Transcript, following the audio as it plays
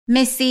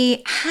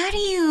Missy, how do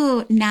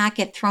you not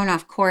get thrown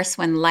off course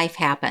when life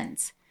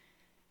happens?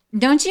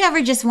 Don't you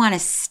ever just want to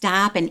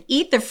stop and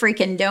eat the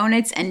freaking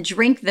donuts and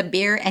drink the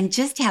beer and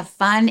just have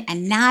fun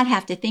and not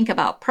have to think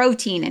about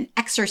protein and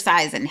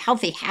exercise and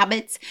healthy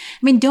habits?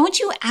 I mean, don't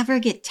you ever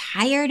get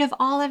tired of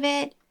all of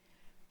it?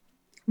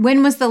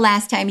 When was the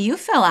last time you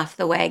fell off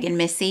the wagon,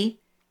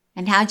 Missy?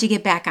 And how'd you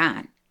get back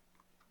on?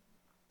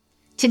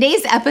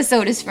 Today's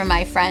episode is for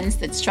my friends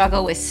that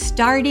struggle with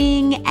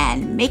starting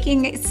and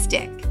making it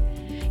stick.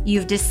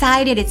 You've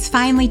decided it's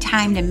finally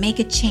time to make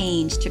a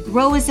change, to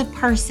grow as a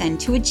person,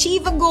 to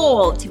achieve a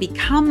goal, to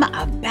become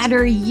a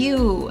better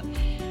you.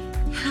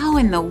 How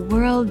in the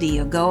world do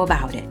you go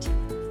about it?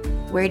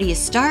 Where do you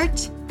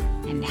start?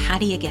 And how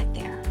do you get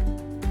there?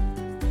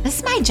 This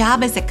is my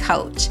job as a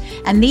coach,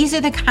 and these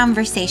are the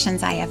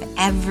conversations I have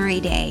every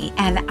day,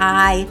 and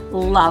I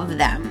love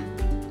them.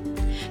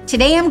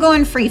 Today I'm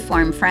going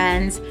freeform,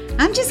 friends.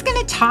 I'm just going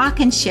to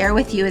talk and share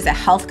with you as a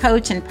health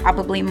coach, and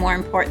probably more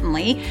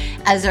importantly,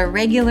 as a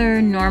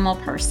regular, normal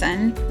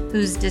person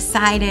who's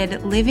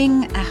decided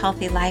living a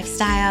healthy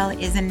lifestyle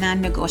is a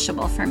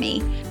non-negotiable for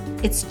me.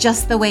 It's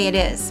just the way it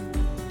is.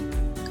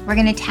 We're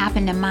going to tap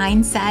into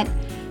mindset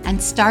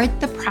and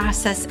start the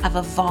process of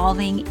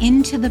evolving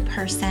into the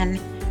person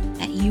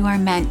that you are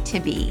meant to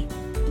be.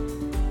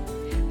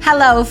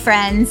 Hello,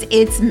 friends.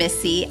 It's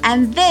Missy,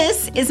 and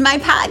this is my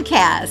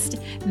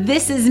podcast.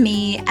 This is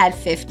me at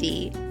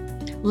 50.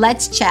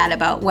 Let's chat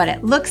about what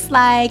it looks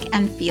like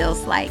and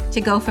feels like to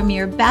go from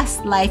your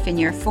best life in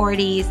your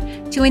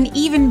 40s to an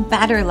even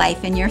better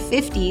life in your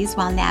 50s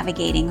while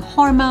navigating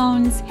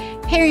hormones,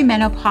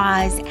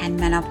 perimenopause, and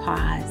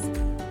menopause.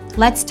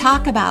 Let's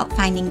talk about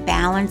finding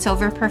balance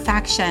over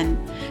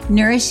perfection,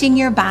 nourishing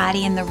your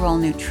body and the role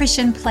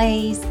nutrition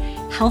plays,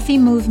 healthy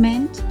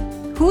movement,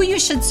 who you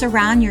should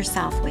surround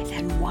yourself with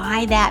and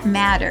why that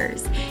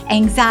matters,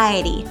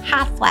 anxiety,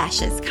 hot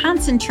flashes,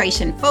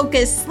 concentration,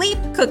 focus, sleep,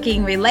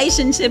 cooking,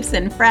 relationships,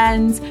 and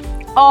friends,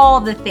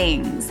 all the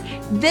things.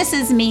 This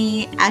is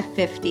me at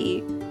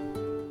 50.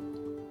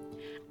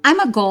 I'm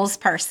a goals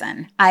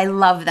person. I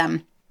love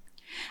them.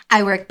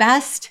 I work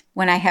best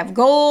when I have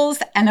goals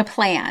and a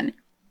plan.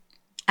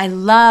 I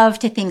love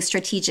to think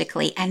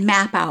strategically and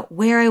map out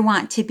where I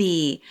want to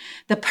be,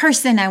 the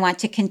person I want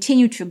to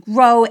continue to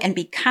grow and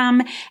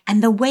become,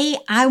 and the way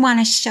I want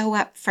to show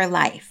up for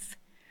life.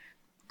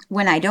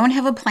 When I don't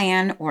have a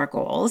plan or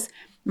goals,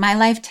 my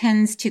life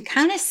tends to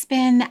kind of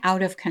spin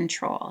out of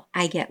control.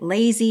 I get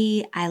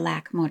lazy, I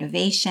lack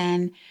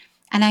motivation,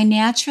 and I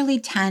naturally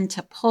tend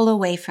to pull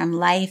away from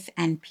life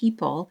and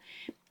people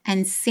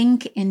and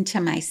sink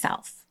into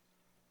myself.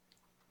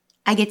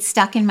 I get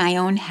stuck in my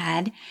own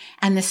head,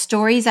 and the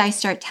stories I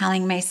start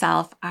telling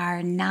myself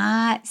are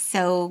not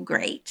so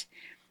great.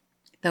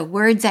 The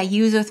words I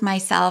use with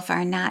myself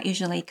are not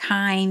usually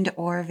kind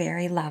or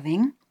very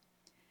loving.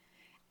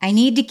 I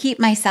need to keep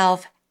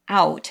myself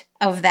out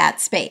of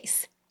that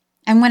space.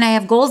 And when I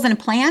have goals and a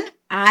plan,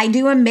 I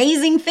do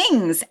amazing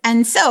things.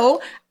 And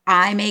so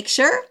I make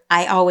sure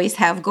I always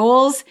have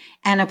goals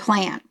and a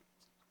plan.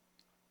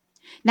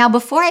 Now,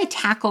 before I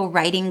tackle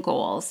writing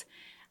goals,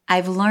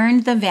 I've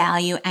learned the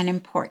value and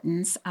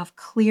importance of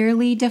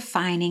clearly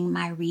defining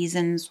my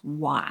reasons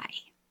why.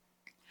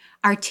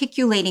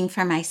 Articulating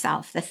for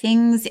myself the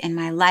things in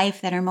my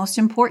life that are most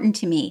important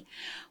to me.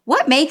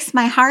 What makes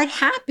my heart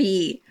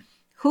happy?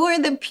 Who are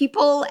the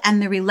people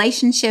and the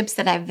relationships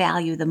that I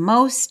value the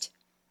most?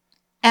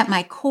 At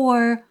my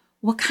core,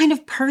 what kind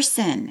of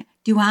person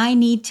do I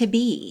need to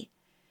be?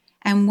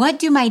 And what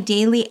do my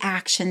daily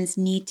actions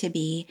need to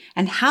be?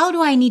 And how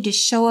do I need to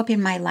show up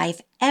in my life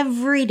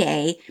every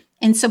day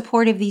in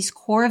support of these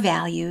core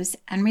values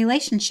and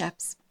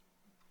relationships?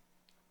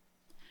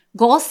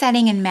 Goal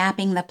setting and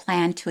mapping the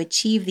plan to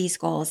achieve these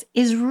goals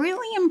is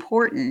really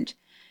important,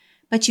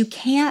 but you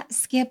can't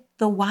skip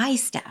the why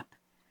step.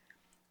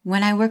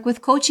 When I work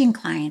with coaching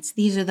clients,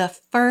 these are the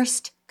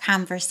first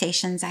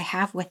conversations I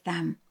have with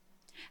them.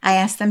 I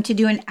ask them to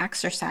do an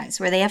exercise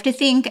where they have to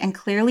think and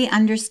clearly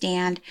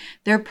understand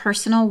their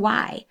personal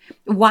why.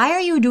 Why are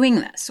you doing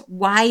this?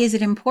 Why is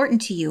it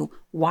important to you?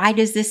 Why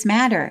does this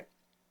matter?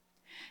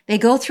 They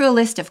go through a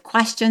list of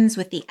questions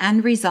with the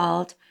end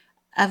result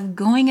of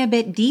going a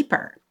bit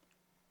deeper,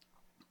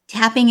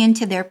 tapping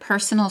into their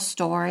personal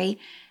story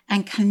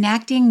and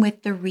connecting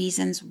with the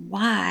reasons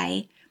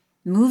why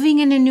moving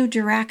in a new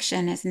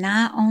direction is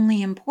not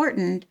only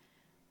important,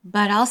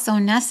 but also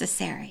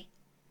necessary.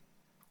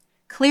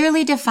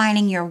 Clearly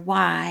defining your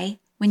why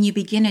when you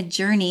begin a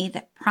journey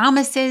that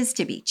promises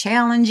to be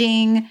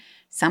challenging,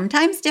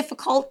 sometimes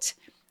difficult,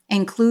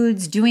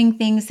 includes doing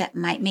things that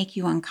might make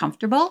you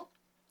uncomfortable,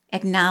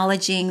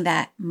 acknowledging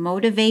that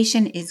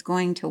motivation is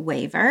going to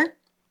waver,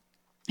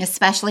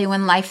 especially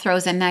when life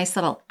throws a nice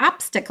little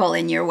obstacle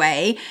in your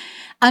way.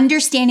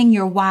 Understanding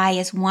your why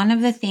is one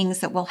of the things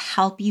that will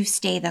help you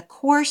stay the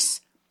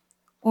course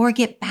or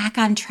get back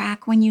on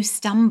track when you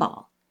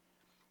stumble.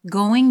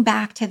 Going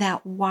back to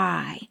that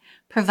why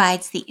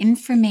provides the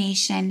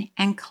information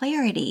and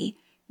clarity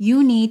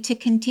you need to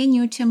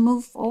continue to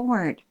move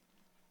forward.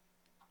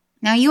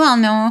 Now, you all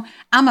know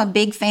I'm a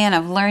big fan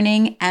of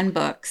learning and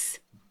books.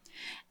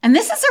 And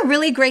this is a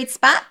really great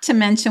spot to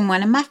mention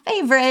one of my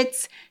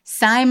favorites,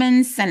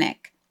 Simon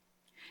Sinek.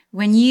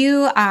 When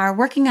you are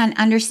working on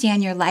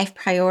understand your life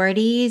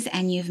priorities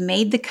and you've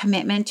made the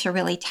commitment to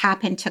really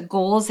tap into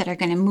goals that are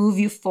going to move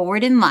you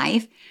forward in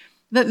life,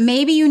 but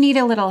maybe you need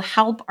a little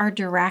help or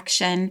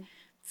direction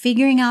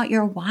figuring out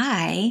your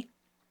why,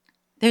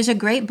 there's a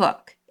great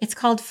book. It's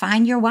called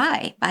Find Your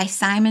Why by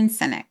Simon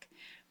Sinek.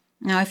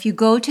 Now, if you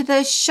go to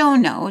the show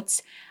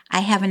notes, I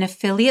have an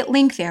affiliate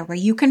link there where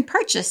you can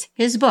purchase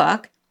his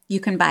book. You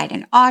can buy it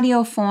in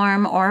audio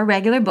form or a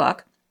regular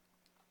book.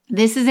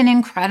 This is an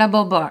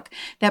incredible book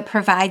that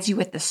provides you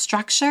with the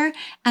structure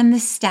and the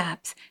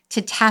steps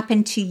to tap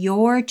into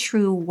your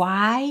true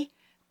why,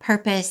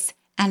 purpose,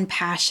 and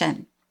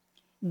passion.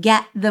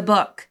 Get the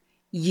book.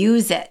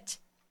 Use it.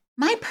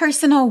 My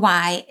personal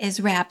why is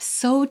wrapped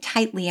so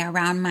tightly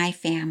around my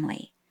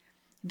family.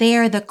 They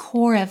are the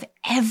core of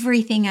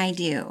everything I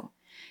do.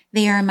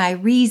 They are my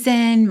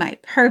reason, my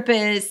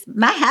purpose,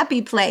 my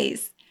happy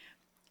place.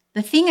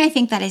 The thing I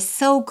think that is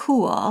so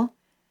cool,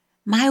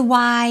 my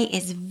why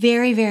is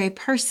very, very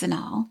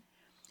personal,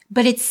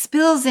 but it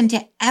spills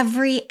into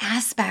every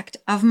aspect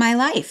of my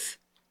life.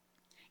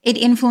 It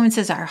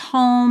influences our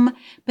home,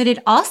 but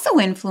it also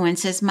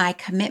influences my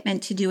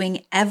commitment to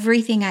doing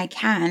everything I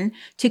can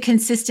to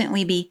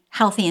consistently be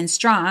healthy and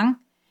strong,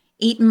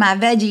 eating my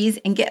veggies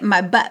and getting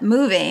my butt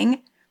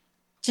moving,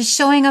 to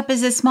showing up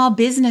as a small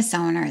business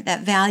owner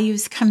that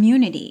values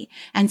community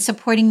and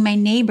supporting my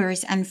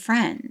neighbors and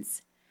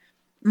friends.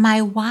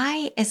 My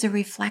why is a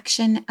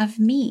reflection of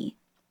me.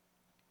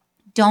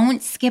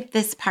 Don't skip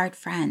this part,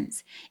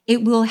 friends.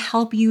 It will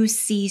help you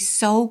see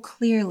so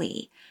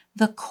clearly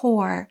the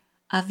core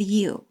of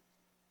you.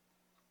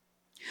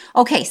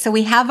 Okay, so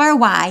we have our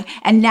why,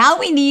 and now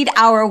we need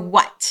our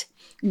what?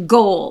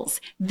 Goals.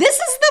 This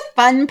is the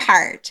fun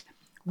part.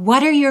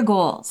 What are your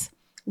goals?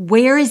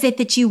 Where is it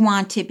that you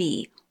want to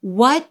be?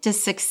 What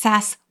does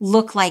success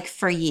look like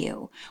for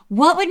you?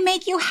 What would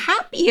make you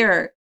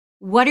happier?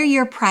 What are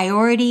your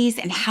priorities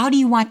and how do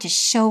you want to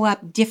show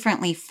up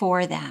differently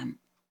for them?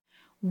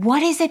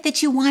 What is it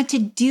that you want to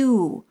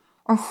do,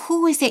 or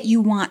who is it you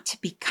want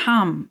to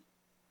become?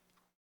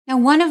 Now,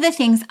 one of the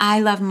things I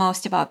love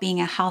most about being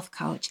a health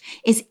coach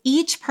is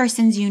each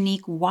person's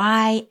unique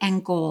why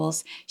and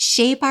goals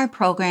shape our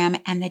program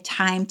and the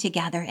time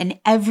together and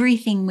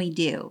everything we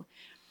do.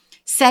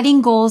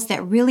 Setting goals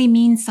that really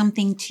mean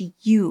something to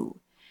you,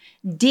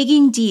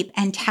 digging deep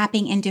and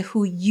tapping into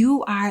who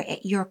you are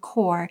at your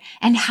core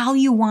and how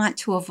you want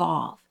to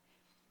evolve.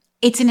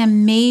 It's an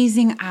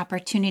amazing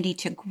opportunity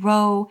to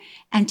grow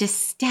and to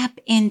step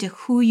into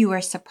who you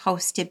are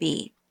supposed to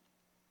be.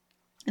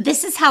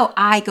 This is how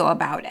I go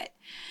about it.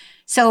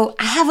 So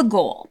I have a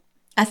goal,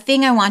 a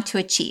thing I want to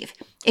achieve.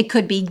 It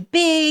could be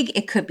big,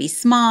 it could be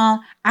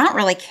small. I don't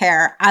really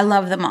care. I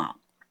love them all.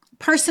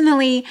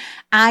 Personally,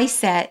 I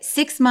set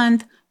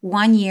 6-month,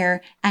 1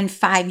 year, and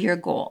 5-year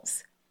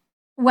goals.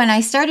 When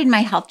I started my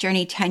health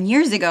journey 10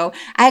 years ago,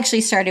 I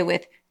actually started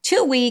with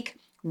 2-week,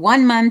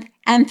 1 month,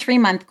 and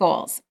 3-month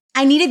goals.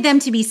 I needed them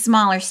to be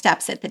smaller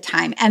steps at the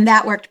time, and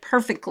that worked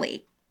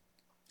perfectly.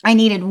 I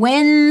needed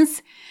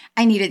wins.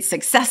 I needed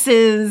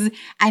successes.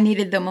 I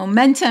needed the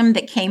momentum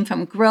that came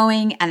from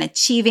growing and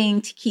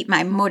achieving to keep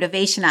my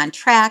motivation on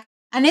track.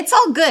 And it's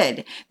all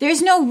good.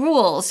 There's no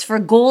rules for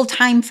goal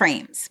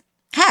timeframes.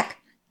 Heck,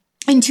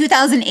 in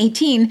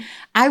 2018,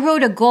 I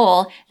wrote a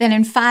goal that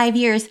in 5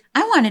 years,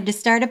 I wanted to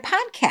start a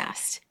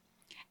podcast.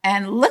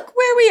 And look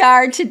where we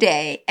are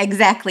today,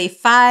 exactly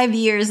 5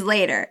 years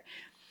later.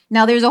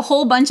 Now, there's a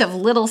whole bunch of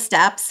little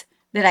steps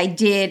that I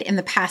did in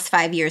the past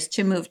 5 years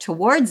to move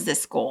towards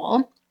this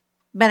goal,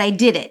 but I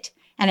did it.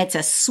 And it's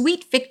a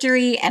sweet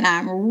victory, and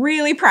I'm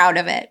really proud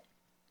of it.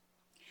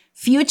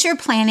 Future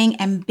planning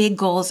and big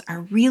goals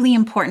are really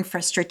important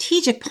for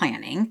strategic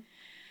planning,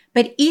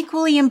 but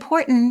equally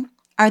important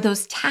are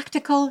those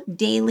tactical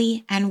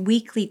daily and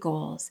weekly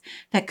goals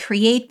that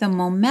create the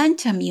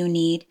momentum you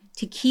need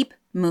to keep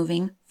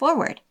moving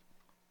forward.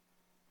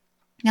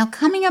 Now,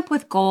 coming up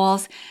with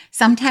goals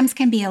sometimes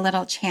can be a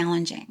little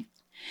challenging.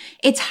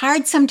 It's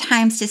hard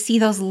sometimes to see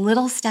those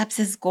little steps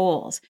as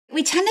goals.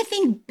 We tend to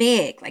think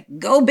big, like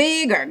go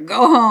big or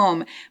go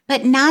home,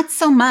 but not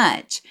so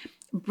much.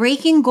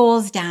 Breaking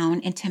goals down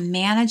into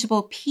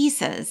manageable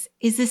pieces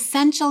is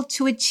essential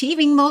to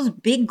achieving those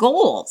big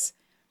goals.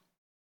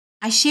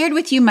 I shared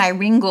with you my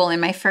ring goal in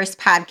my first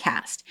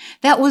podcast.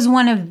 That was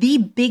one of the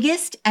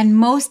biggest and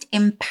most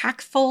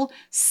impactful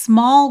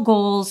small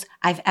goals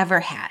I've ever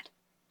had.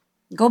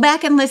 Go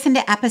back and listen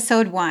to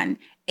episode 1.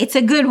 It's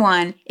a good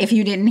one if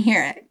you didn't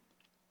hear it.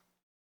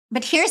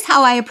 But here's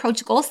how I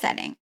approach goal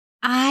setting.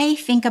 I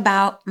think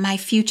about my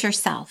future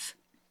self.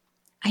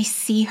 I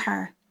see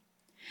her.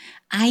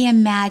 I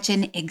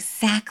imagine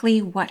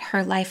exactly what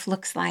her life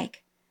looks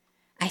like.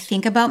 I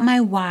think about my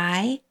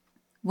why,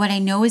 what I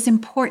know is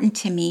important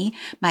to me,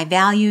 my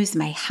values,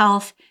 my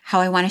health,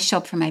 how I want to show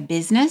up for my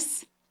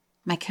business,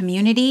 my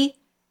community,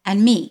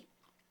 and me.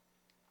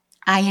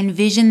 I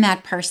envision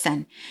that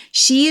person.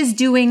 She is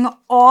doing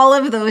all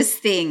of those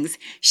things.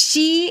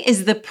 She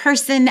is the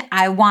person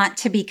I want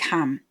to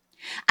become.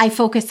 I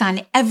focus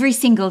on every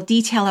single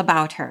detail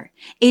about her.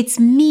 It's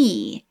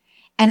me,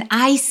 and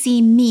I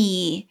see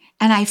me,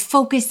 and I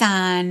focus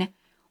on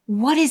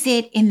what is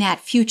it in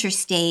that future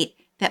state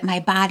that my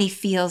body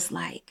feels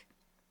like?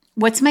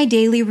 What's my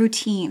daily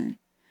routine?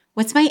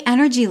 What's my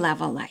energy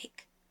level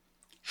like?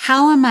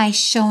 How am I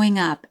showing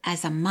up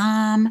as a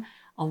mom,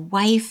 a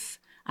wife,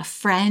 a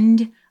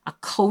friend, a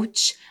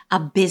coach, a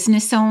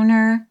business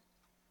owner?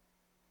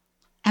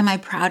 Am I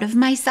proud of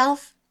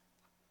myself?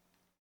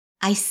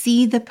 I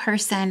see the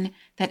person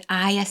that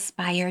I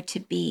aspire to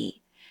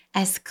be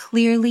as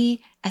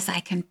clearly as I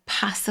can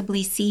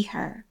possibly see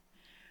her.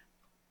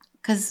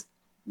 Because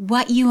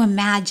what you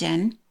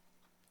imagine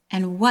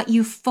and what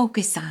you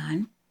focus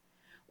on,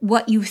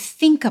 what you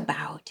think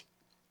about,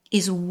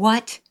 is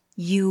what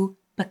you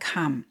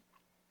become.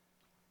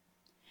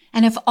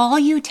 And if all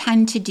you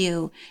tend to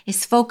do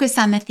is focus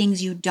on the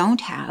things you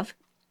don't have,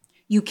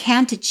 you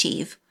can't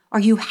achieve, or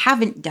you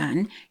haven't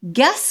done,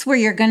 guess where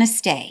you're going to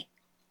stay?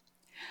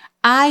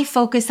 I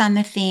focus on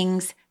the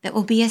things that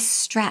will be a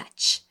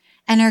stretch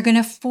and are going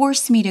to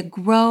force me to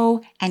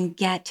grow and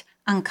get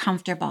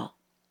uncomfortable.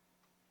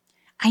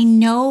 I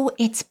know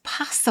it's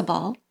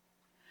possible.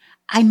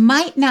 I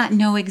might not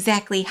know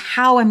exactly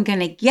how I'm going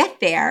to get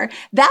there.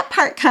 That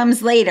part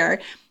comes later.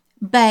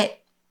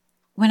 But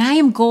when I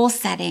am goal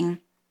setting,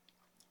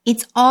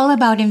 it's all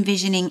about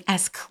envisioning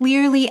as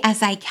clearly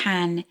as I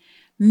can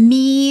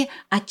me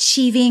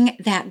achieving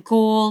that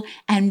goal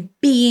and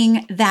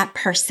being that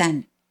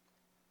person.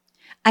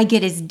 I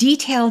get as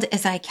detailed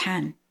as I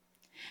can.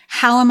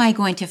 How am I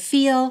going to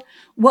feel?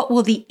 What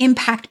will the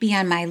impact be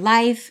on my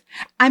life?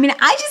 I mean,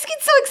 I just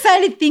get so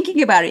excited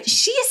thinking about it.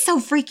 She is so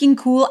freaking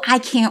cool. I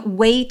can't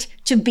wait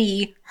to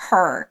be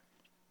her.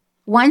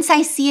 Once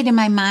I see it in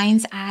my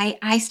mind's eye,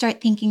 I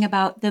start thinking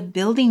about the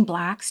building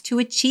blocks to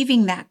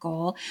achieving that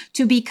goal,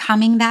 to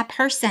becoming that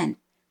person.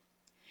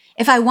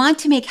 If I want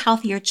to make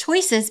healthier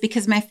choices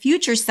because my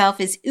future self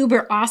is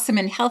uber awesome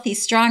and healthy,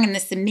 strong, and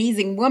this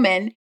amazing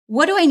woman,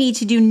 what do I need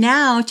to do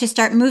now to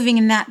start moving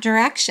in that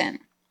direction?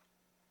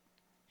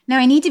 Now,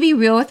 I need to be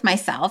real with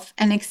myself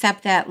and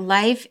accept that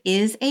life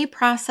is a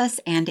process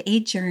and a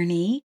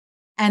journey,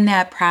 and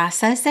that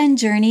process and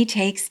journey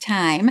takes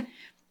time.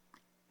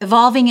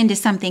 Evolving into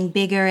something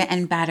bigger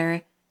and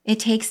better, it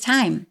takes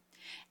time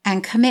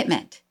and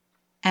commitment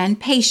and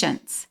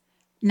patience,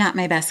 not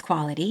my best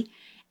quality,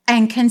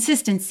 and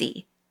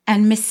consistency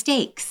and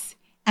mistakes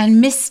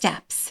and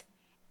missteps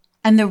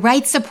and the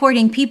right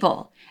supporting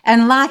people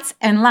and lots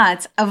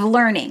of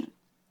learning.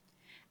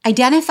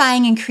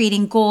 Identifying and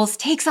creating goals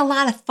takes a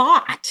lot of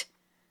thought,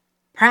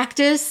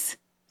 practice,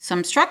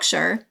 some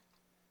structure,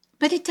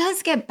 but it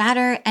does get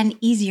better and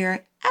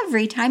easier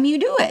every time you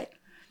do it.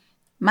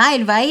 My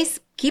advice,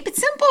 keep it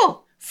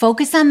simple.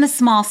 Focus on the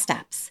small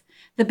steps,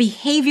 the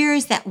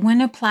behaviors that when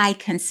applied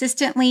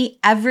consistently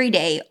every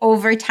day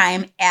over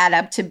time add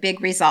up to big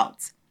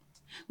results.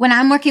 When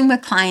I'm working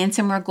with clients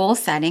and we're goal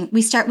setting,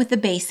 we start with the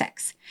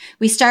basics.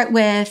 We start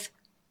with,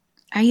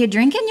 are you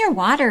drinking your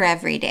water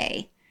every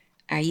day?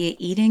 Are you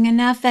eating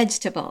enough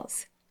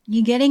vegetables? Are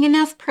you getting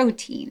enough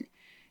protein?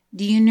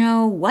 Do you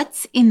know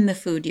what's in the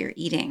food you're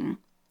eating?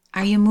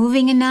 Are you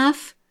moving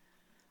enough?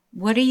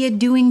 What are you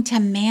doing to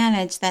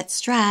manage that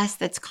stress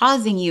that's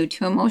causing you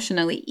to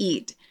emotionally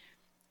eat?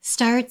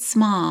 Start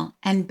small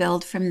and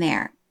build from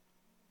there.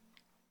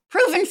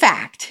 Proven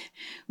fact,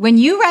 when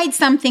you write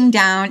something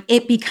down,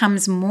 it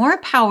becomes more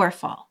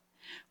powerful.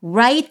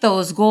 Write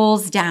those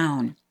goals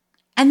down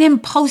and then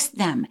post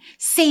them,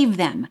 save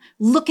them,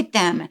 look at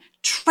them,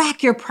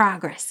 track your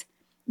progress.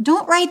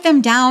 Don't write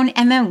them down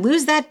and then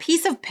lose that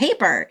piece of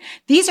paper.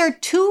 These are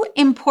too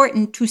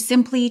important to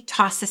simply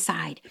toss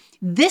aside.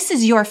 This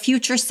is your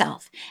future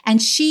self,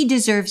 and she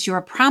deserves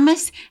your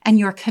promise and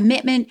your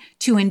commitment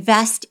to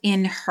invest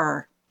in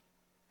her.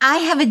 I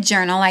have a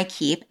journal I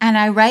keep, and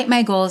I write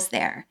my goals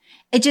there.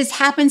 It just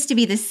happens to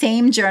be the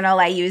same journal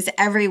I use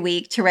every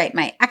week to write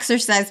my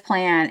exercise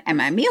plan and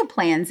my meal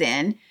plans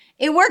in.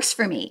 It works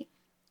for me.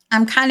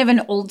 I'm kind of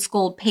an old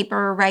school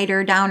paper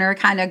writer downer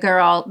kind of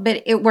girl,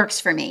 but it works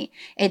for me.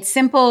 It's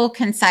simple,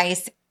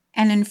 concise,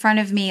 and in front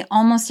of me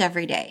almost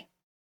every day.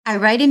 I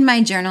write in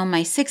my journal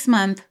my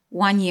 6-month,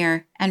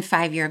 1-year, and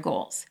 5-year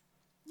goals.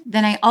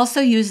 Then I also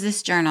use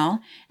this journal,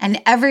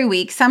 and every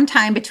week,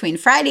 sometime between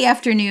Friday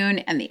afternoon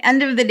and the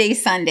end of the day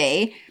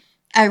Sunday,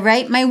 I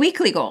write my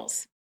weekly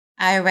goals.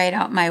 I write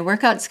out my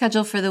workout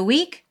schedule for the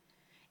week,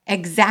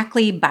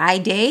 exactly by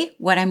day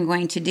what I'm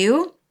going to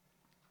do,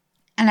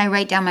 and I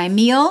write down my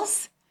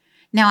meals.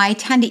 Now, I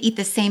tend to eat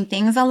the same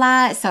things a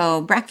lot,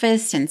 so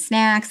breakfast and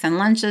snacks and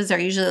lunches are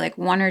usually like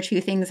 1 or 2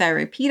 things I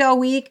repeat all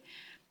week.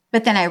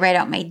 But then I write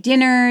out my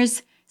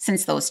dinners,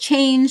 since those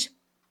change.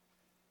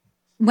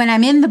 When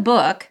I'm in the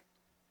book,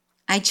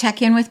 I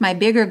check in with my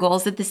bigger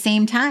goals at the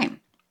same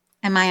time.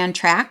 Am I on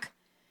track?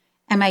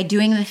 Am I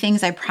doing the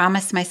things I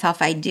promised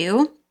myself I'd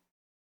do?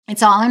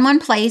 It's all in one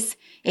place.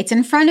 It's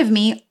in front of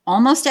me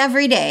almost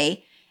every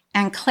day.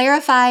 and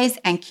clarifies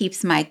and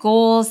keeps my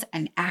goals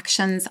and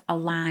actions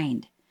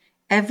aligned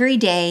every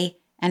day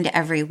and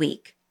every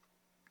week.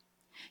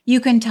 You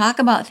can talk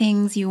about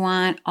things you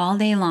want all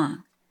day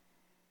long,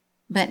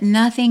 but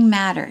nothing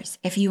matters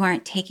if you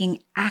aren't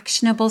taking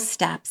actionable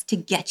steps to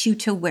get you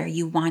to where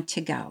you want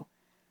to go.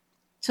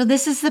 So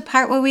this is the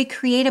part where we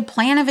create a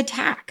plan of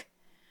attack.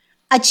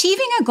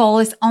 Achieving a goal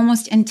is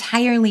almost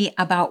entirely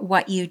about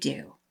what you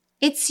do.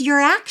 It's your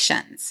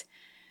actions.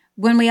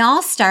 When we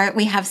all start,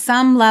 we have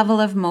some level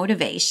of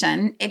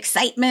motivation,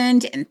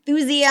 excitement,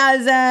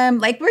 enthusiasm,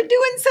 like we're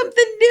doing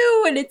something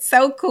new and it's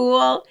so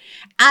cool.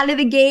 Out of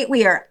the gate,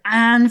 we are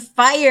on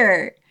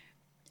fire.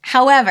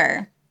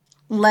 However,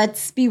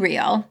 let's be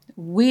real.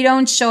 We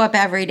don't show up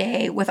every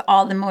day with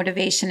all the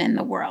motivation in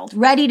the world,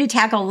 ready to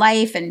tackle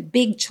life and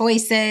big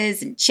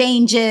choices and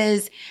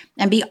changes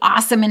and be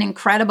awesome and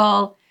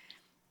incredible.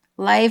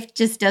 Life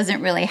just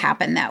doesn't really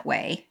happen that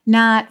way.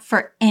 Not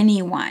for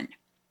anyone.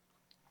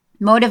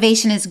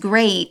 Motivation is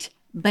great,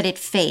 but it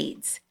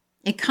fades.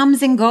 It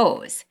comes and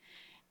goes.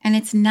 And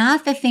it's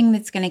not the thing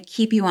that's going to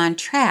keep you on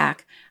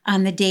track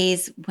on the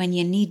days when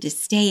you need to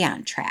stay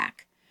on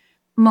track.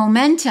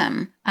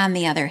 Momentum, on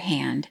the other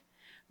hand,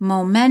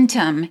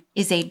 momentum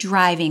is a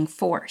driving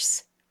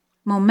force.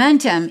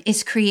 Momentum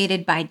is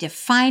created by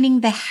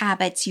defining the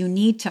habits you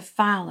need to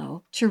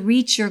follow to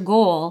reach your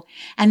goal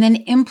and then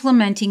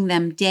implementing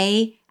them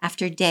day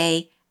after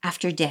day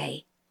after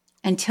day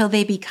until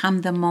they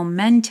become the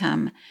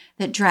momentum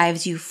that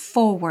drives you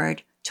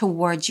forward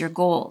towards your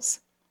goals.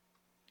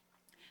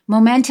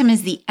 Momentum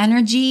is the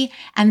energy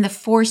and the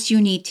force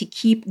you need to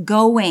keep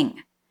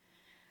going.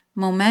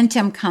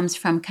 Momentum comes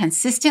from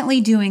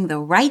consistently doing the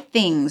right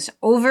things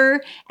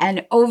over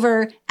and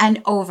over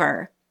and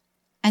over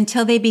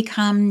until they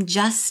become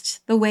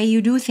just the way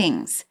you do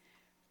things.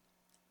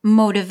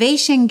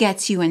 Motivation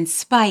gets you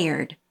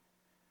inspired.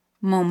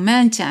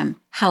 Momentum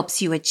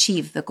helps you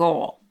achieve the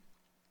goal.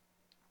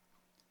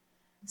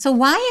 So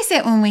why is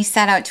it when we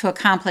set out to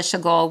accomplish a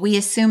goal, we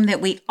assume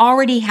that we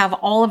already have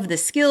all of the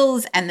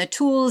skills and the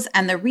tools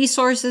and the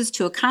resources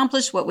to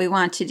accomplish what we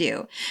want to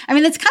do? I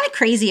mean, it's kind of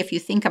crazy if you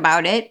think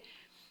about it.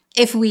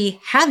 If we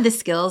had the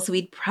skills,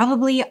 we'd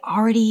probably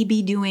already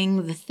be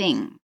doing the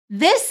thing.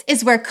 This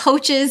is where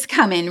coaches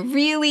come in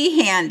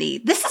really handy.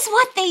 This is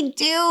what they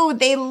do.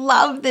 They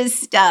love this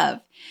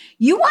stuff.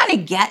 You want to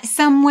get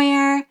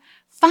somewhere?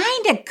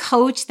 Find a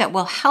coach that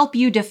will help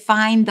you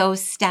define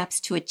those steps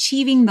to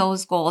achieving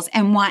those goals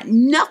and want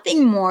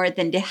nothing more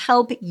than to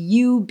help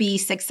you be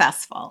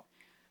successful.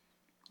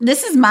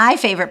 This is my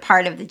favorite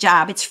part of the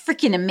job. It's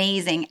freaking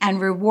amazing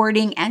and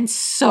rewarding and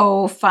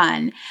so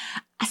fun.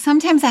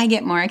 Sometimes I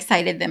get more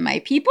excited than my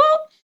people.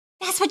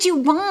 That's what you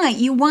want.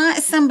 You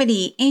want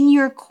somebody in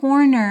your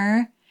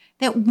corner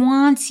that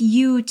wants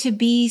you to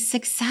be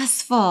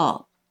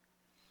successful.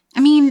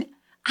 I mean,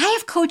 I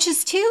have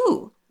coaches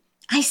too.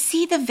 I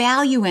see the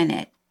value in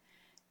it.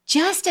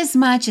 Just as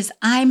much as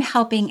I'm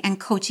helping and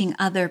coaching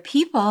other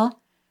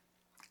people,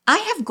 I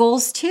have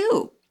goals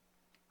too.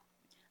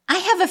 I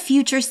have a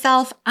future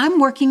self I'm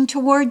working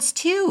towards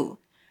too.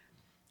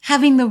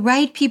 Having the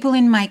right people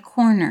in my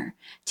corner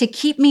to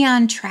keep me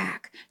on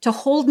track, to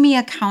hold me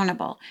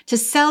accountable, to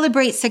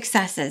celebrate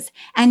successes,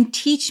 and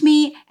teach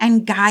me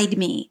and guide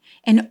me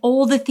in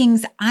all the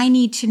things I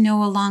need to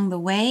know along the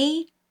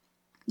way.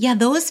 Yeah,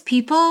 those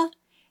people,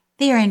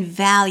 they are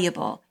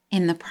invaluable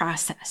in the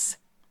process.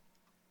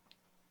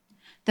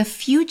 The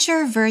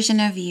future version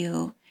of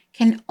you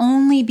can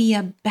only be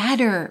a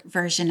better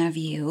version of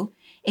you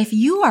if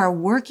you are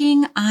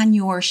working on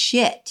your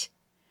shit.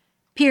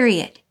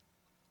 Period.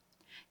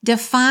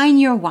 Define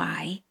your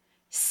why,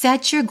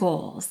 set your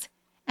goals,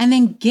 and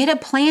then get a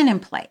plan in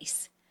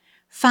place.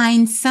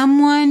 Find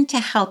someone to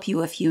help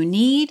you if you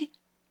need.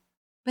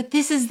 But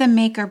this is the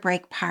make or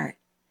break part.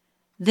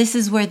 This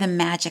is where the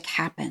magic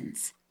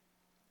happens.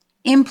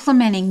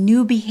 Implementing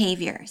new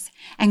behaviors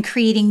and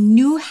creating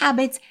new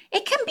habits,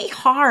 it can be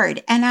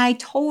hard, and I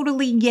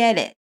totally get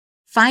it.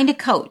 Find a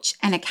coach,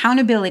 an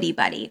accountability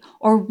buddy,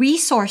 or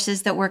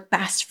resources that work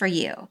best for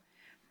you.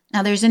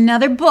 Now, there's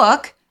another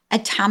book,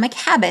 Atomic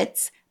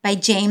Habits by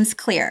James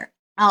Clear.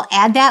 I'll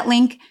add that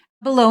link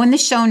below in the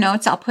show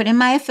notes. I'll put in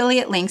my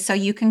affiliate link so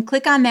you can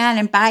click on that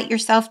and buy it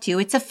yourself too.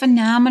 It's a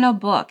phenomenal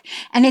book,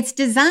 and it's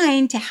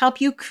designed to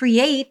help you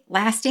create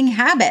lasting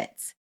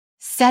habits.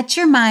 Set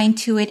your mind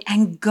to it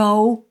and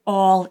go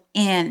all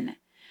in.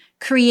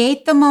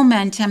 Create the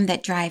momentum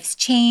that drives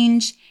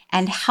change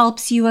and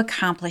helps you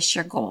accomplish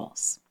your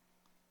goals.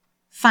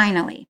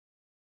 Finally,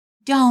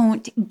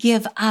 don't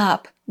give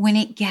up when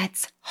it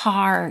gets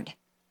hard.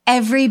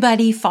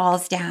 Everybody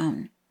falls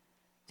down.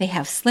 They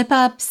have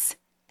slip-ups,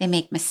 they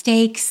make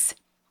mistakes,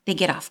 they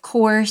get off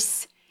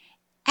course.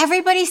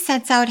 Everybody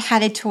sets out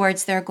headed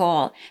towards their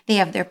goal. They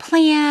have their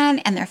plan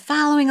and they're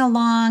following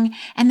along,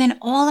 and then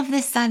all of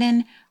a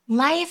sudden,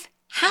 life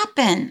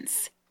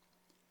happens.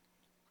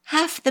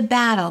 Half the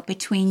battle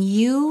between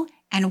you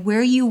and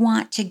where you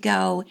want to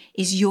go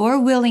is your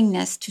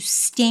willingness to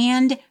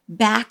stand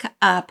back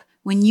up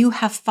when you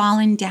have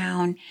fallen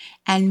down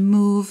and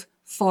move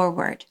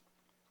forward.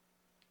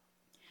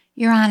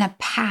 You're on a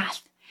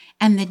path,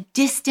 and the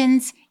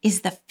distance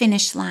is the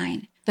finish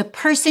line. The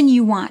person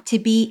you want to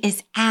be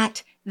is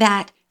at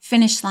that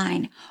finish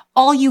line.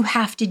 All you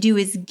have to do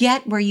is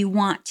get where you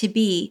want to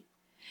be.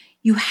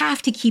 You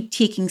have to keep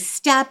taking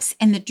steps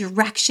in the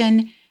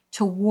direction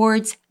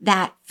towards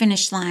that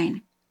finish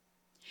line.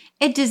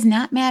 It does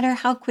not matter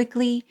how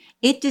quickly.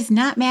 It does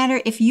not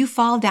matter if you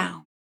fall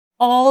down.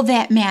 All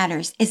that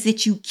matters is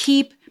that you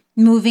keep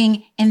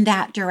moving in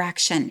that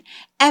direction.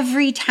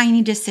 Every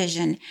tiny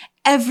decision,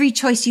 every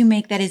choice you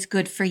make that is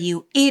good for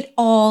you, it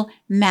all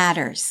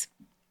matters.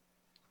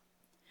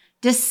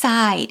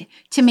 Decide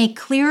to make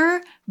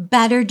clearer,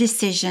 better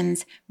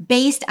decisions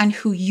based on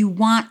who you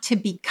want to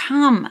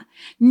become.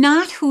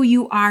 Not who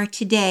you are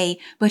today,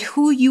 but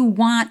who you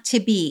want to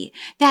be.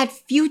 That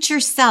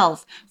future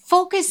self.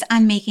 Focus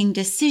on making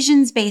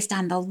decisions based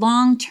on the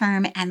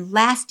long-term and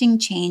lasting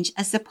change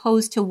as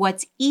opposed to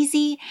what's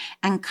easy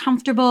and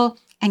comfortable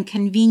and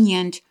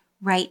convenient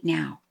right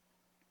now.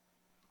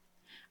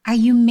 Are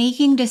you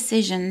making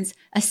decisions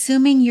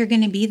assuming you're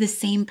going to be the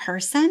same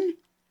person?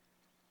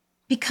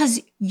 Because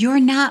you're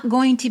not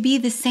going to be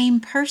the same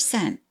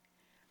person.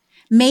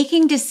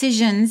 Making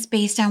decisions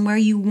based on where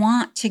you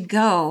want to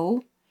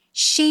go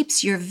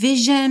shapes your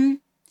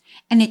vision,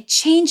 and it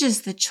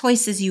changes the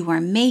choices you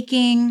are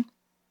making.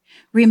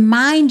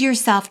 Remind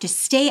yourself to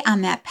stay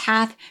on that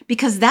path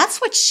because that's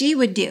what she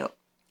would do.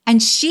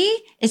 And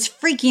she is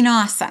freaking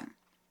awesome.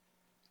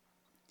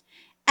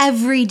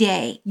 Every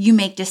day you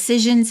make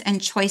decisions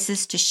and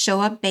choices to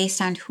show up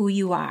based on who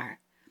you are,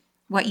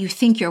 what you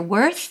think you're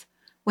worth,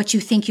 what you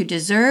think you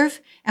deserve,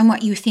 and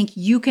what you think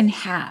you can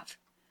have.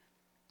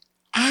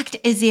 Act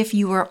as if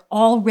you are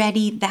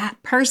already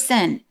that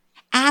person.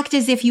 Act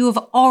as if you have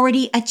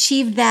already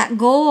achieved that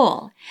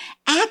goal.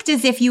 Act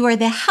as if you are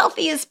the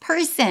healthiest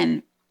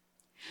person.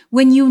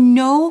 When you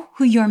know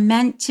who you're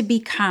meant to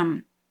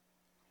become,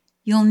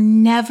 you'll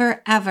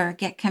never, ever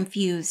get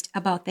confused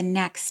about the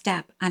next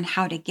step on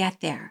how to get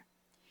there,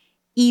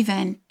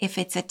 even if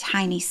it's a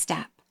tiny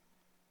step.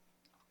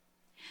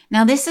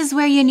 Now, this is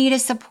where you need a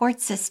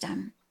support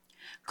system.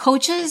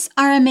 Coaches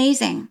are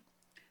amazing.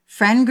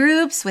 Friend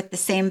groups with the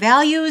same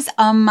values,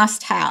 a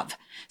must-have.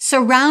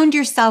 Surround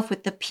yourself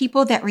with the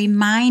people that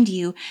remind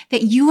you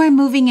that you are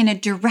moving in a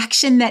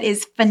direction that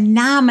is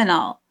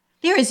phenomenal.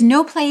 There is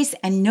no place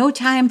and no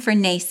time for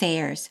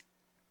naysayers.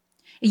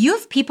 You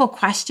have people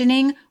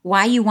questioning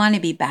why you want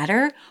to be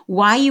better,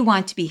 why you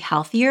want to be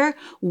healthier,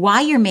 why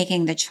you're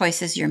making the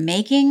choices you're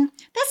making.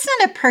 That's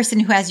not a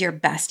person who has your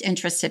best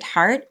interest at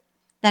heart.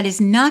 That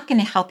is not going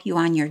to help you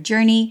on your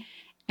journey.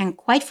 And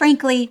quite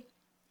frankly,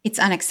 it's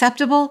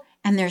unacceptable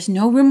and there's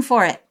no room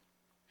for it.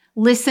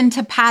 Listen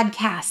to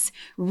podcasts,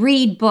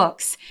 read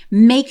books,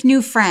 make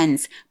new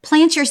friends,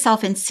 plant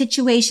yourself in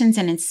situations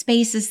and in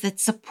spaces that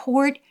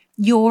support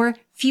your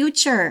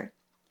future.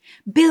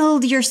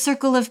 Build your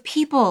circle of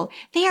people.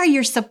 They are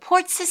your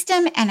support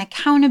system and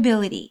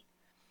accountability.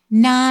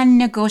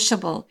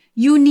 Non-negotiable.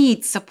 You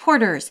need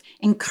supporters,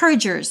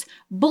 encouragers,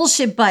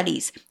 bullshit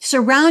buddies.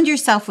 Surround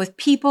yourself with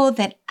people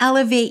that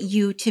elevate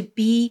you to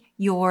be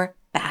your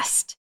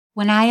best.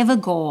 When I have a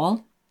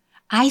goal,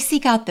 I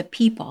seek out the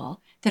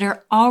people that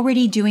are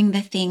already doing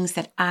the things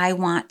that I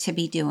want to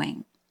be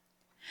doing.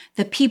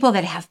 The people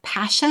that have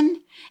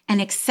passion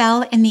and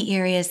excel in the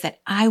areas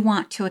that I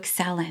want to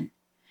excel in.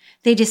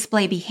 They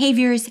display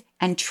behaviors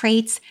and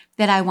traits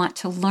that I want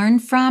to learn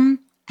from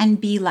and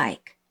be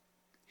like.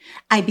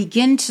 I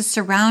begin to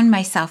surround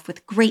myself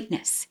with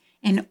greatness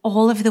in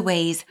all of the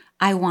ways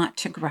I want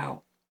to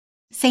grow.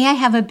 Say I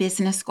have a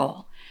business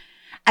goal.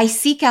 I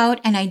seek out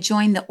and I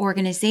join the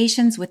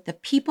organizations with the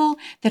people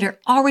that are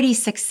already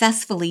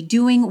successfully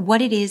doing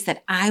what it is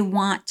that I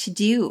want to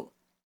do.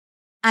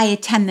 I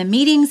attend the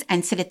meetings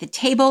and sit at the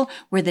table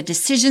where the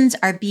decisions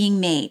are being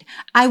made.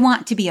 I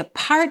want to be a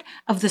part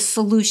of the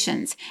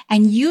solutions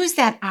and use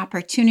that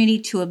opportunity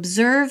to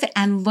observe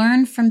and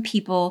learn from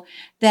people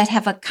that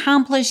have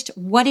accomplished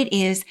what it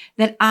is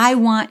that I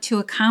want to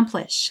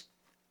accomplish.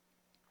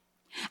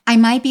 I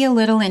might be a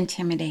little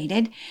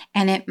intimidated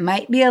and it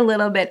might be a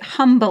little bit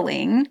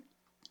humbling,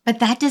 but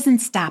that doesn't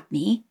stop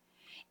me.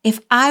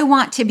 If I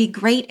want to be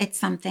great at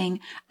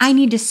something, I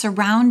need to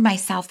surround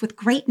myself with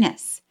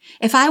greatness.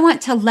 If I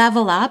want to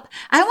level up,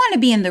 I want to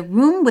be in the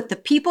room with the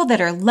people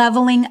that are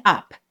leveling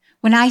up.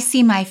 When I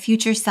see my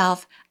future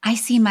self, I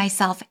see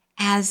myself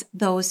as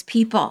those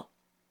people.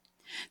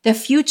 The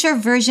future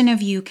version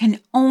of you can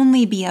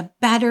only be a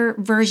better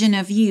version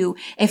of you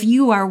if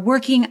you are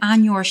working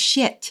on your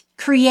shit.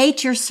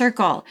 Create your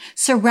circle,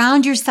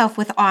 surround yourself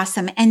with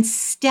awesome, and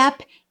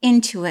step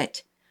into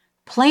it.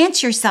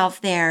 Plant yourself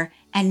there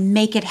and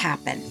make it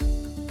happen.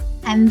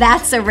 And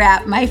that's a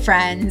wrap, my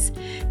friends.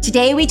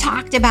 Today we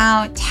talked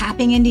about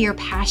tapping into your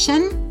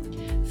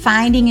passion,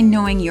 finding and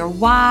knowing your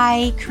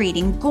why,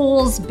 creating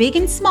goals big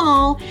and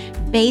small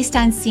based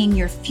on seeing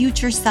your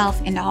future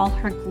self in all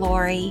her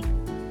glory,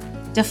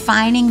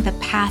 defining the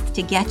path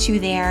to get you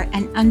there,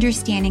 and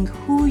understanding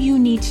who you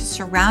need to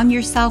surround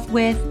yourself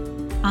with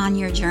on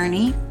your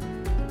journey.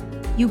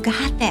 You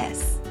got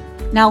this.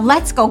 Now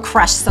let's go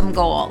crush some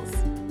goals.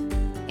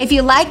 If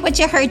you like what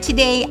you heard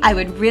today, I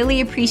would really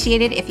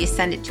appreciate it if you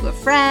send it to a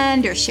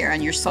friend or share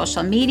on your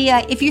social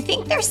media. If you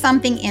think there's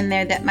something in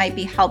there that might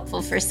be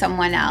helpful for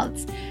someone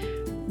else,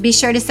 be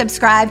sure to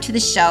subscribe to the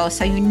show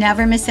so you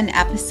never miss an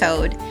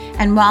episode.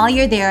 And while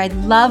you're there, I'd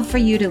love for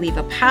you to leave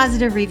a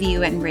positive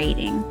review and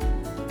rating.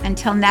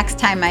 Until next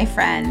time, my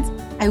friends,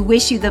 I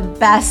wish you the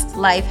best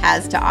life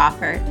has to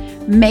offer.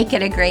 Make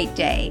it a great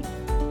day.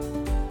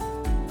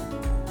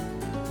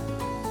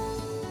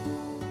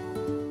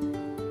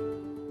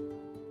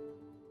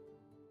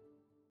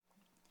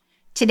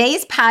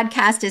 Today's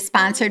podcast is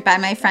sponsored by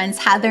my friends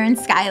Heather and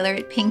Skylar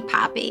at Pink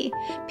Poppy.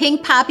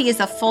 Pink Poppy is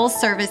a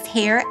full-service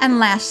hair and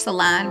lash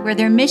salon where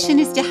their mission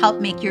is to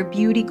help make your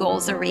beauty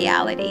goals a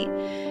reality.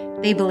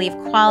 They believe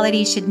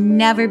quality should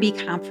never be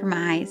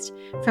compromised.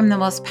 From the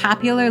most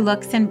popular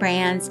looks and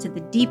brands to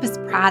the deepest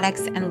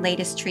products and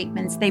latest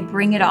treatments, they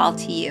bring it all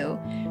to you.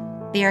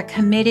 They are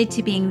committed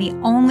to being the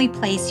only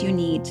place you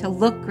need to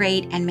look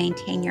great and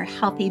maintain your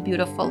healthy,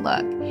 beautiful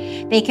look.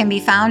 They can be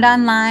found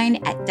online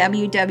at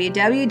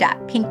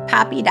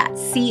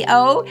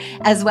www.pinkpoppy.co,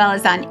 as well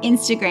as on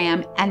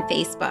Instagram and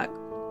Facebook.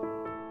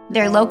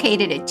 They're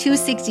located at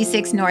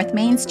 266 North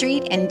Main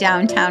Street in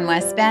downtown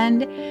West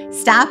Bend.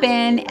 Stop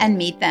in and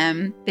meet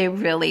them. They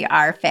really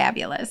are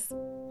fabulous.